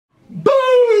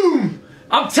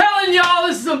I'm telling y'all,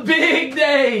 this is a big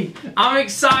day. I'm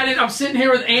excited. I'm sitting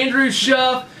here with Andrew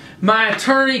Schuff, my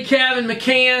attorney, Kevin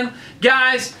McCann.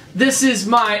 Guys, this is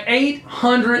my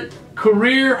 800th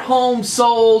career home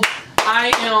sold.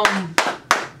 I am...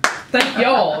 Thank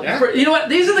y'all. Yeah. You know what?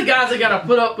 These are the guys that got to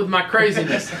put up with my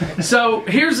craziness. So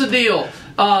here's the deal.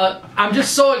 I'm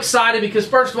just so excited because,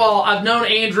 first of all, I've known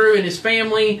Andrew and his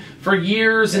family for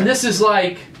years, and this is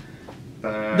like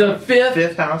the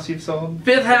fifth house you've sold.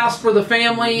 Fifth house for the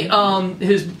family.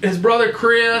 His brother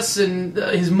Chris and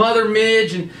his mother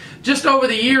Midge, and just over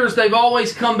the years they've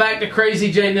always come back to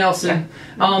Crazy J Nelson.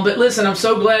 But listen, I'm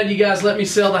so glad you guys let me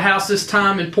sell the house this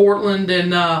time in Portland,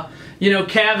 and you know,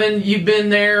 Kevin, you've been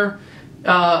there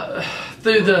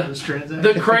through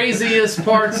the craziest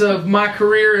parts of my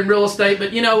career in real estate.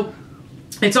 But you know,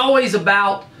 it's always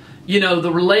about, you know,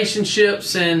 the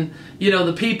relationships and, you know,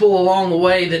 the people along the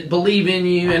way that believe in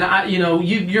you. And you know,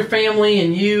 your family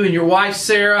and you and your wife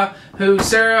Sarah,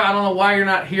 Sarah, I don't know why you're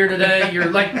not here today.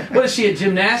 You're like, what is she, at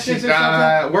gymnastics or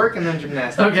something? Work and then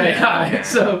gymnastics. Okay, all right.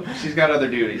 So she's got other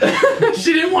duties.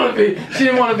 She didn't want to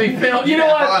be filmed. You know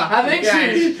what? I think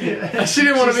she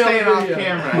didn't want to be staying on off video.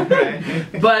 camera.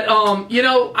 Right? But you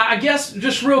know, I guess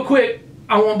just real quick,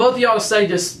 I want both of y'all to say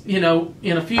just, you know,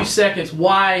 in a few seconds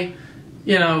why,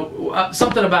 you know,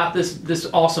 something about this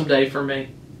awesome day for me.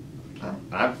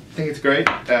 I think it's great.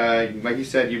 Like you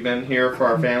said, you've been here for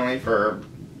our family for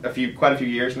quite a few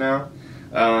years now.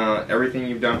 Everything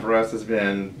you've done for us has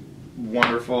been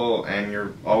wonderful, and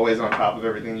you're always on top of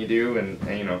everything you do, and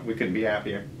you know, we couldn't be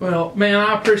happier. Well, man,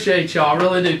 I appreciate y'all, I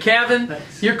really do. Kevin,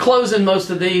 thanks. You're closing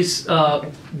most of these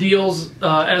deals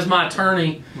as my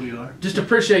attorney. We are. Just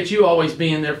appreciate you always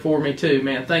being there for me too,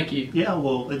 man. Thank you. Yeah,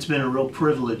 well, it's been a real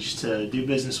privilege to do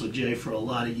business with Jay for a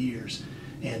lot of years,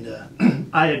 and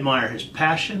I admire his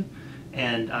passion,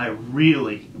 and I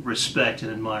really respect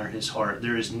and admire his heart.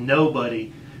 There is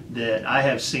nobody that I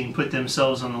have seen put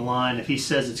themselves on the line. If he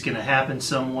says it's going to happen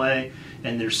some way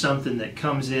and there's something that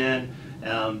comes in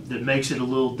that makes it a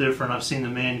little different, I've seen the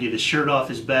man get his shirt off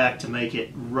his back to make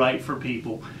it right for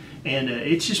people. And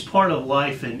it's just part of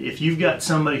life. And if you've got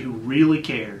somebody who really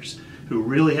cares, who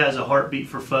really has a heartbeat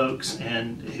for folks,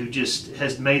 and who just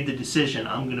has made the decision,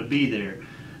 I'm going to be there,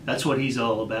 that's what he's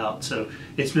all about. So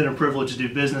it's been a privilege to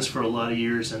do business for a lot of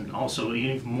years, and also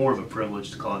even more of a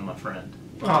privilege to call him my friend.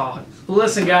 Oh,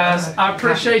 listen, guys, I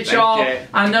appreciate y'all.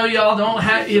 I know y'all don't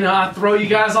have, you know, I throw you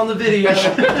guys on the video.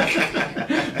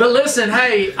 But listen,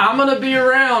 hey, I'm going to be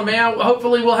around, man.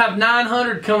 Hopefully we'll have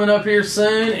 900 coming up here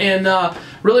soon. And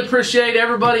really appreciate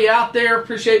everybody out there.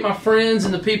 Appreciate my friends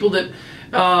and the people that,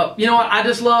 you know what,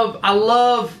 I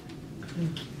love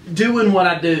doing what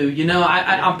I do. You know,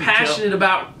 I'm passionate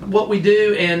about what we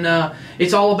do, and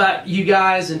it's all about you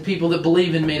guys and people that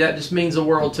believe in me. That just means the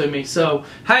world to me. So,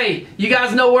 hey, you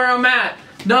guys know where I'm at.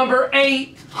 Number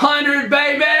 800,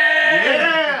 baby!